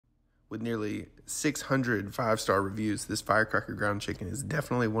With nearly 600 five-star reviews, this firecracker ground chicken is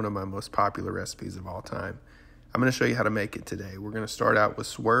definitely one of my most popular recipes of all time. I'm going to show you how to make it today. We're going to start out with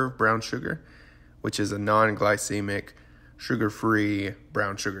Swerve Brown Sugar, which is a non-glycemic, sugar-free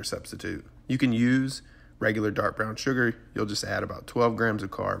brown sugar substitute. You can use regular dark brown sugar. You'll just add about 12 grams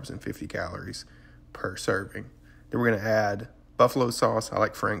of carbs and 50 calories per serving. Then we're going to add buffalo sauce. I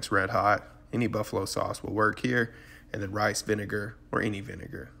like Frank's RedHot. Any buffalo sauce will work here. And then rice vinegar or any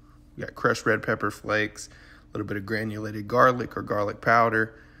vinegar. We got crushed red pepper flakes, a little bit of granulated garlic or garlic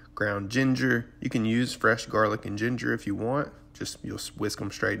powder, ground ginger. You can use fresh garlic and ginger if you want. Just you'll whisk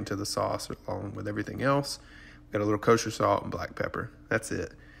them straight into the sauce along with everything else. We got a little kosher salt and black pepper. That's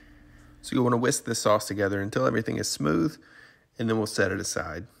it. So you'll want to whisk this sauce together until everything is smooth, and then we'll set it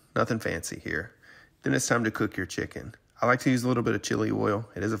aside. Nothing fancy here. Then it's time to cook your chicken. I like to use a little bit of chili oil.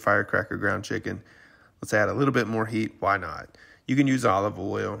 It is a firecracker ground chicken. Let's add a little bit more heat. Why not? You can use olive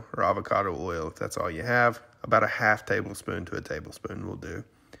oil or avocado oil if that's all you have. About a half tablespoon to a tablespoon will do.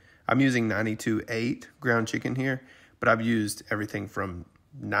 I'm using 92.8 ground chicken here, but I've used everything from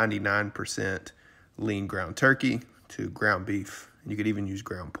 99% lean ground turkey to ground beef. You could even use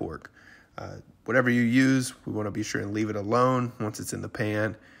ground pork. Whatever you use, we want to be sure and leave it alone once it's in the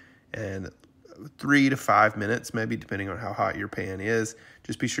pan. And 3 to 5 minutes, maybe, depending on how hot your pan is.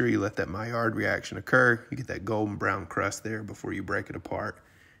 Just be sure you let that Maillard reaction occur. You get that golden brown crust there before you break it apart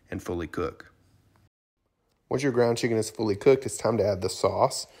and fully cook. Once your ground chicken is fully cooked, it's time to add the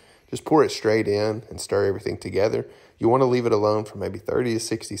sauce. Just pour it straight in and stir everything together. You want to leave it alone for maybe 30 to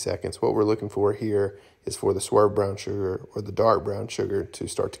 60 seconds. What we're looking for here is for the Swerve Brown Sugar or the dark brown sugar to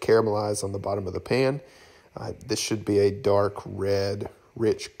start to caramelize on the bottom of the pan. This should be a dark red,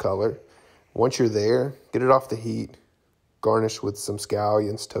 rich color. Once you're there, get it off the heat, garnish with some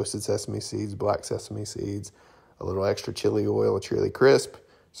scallions, toasted sesame seeds, black sesame seeds, a little extra chili oil, a chili crisp,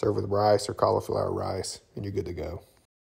 serve with rice or cauliflower rice, and you're good to go.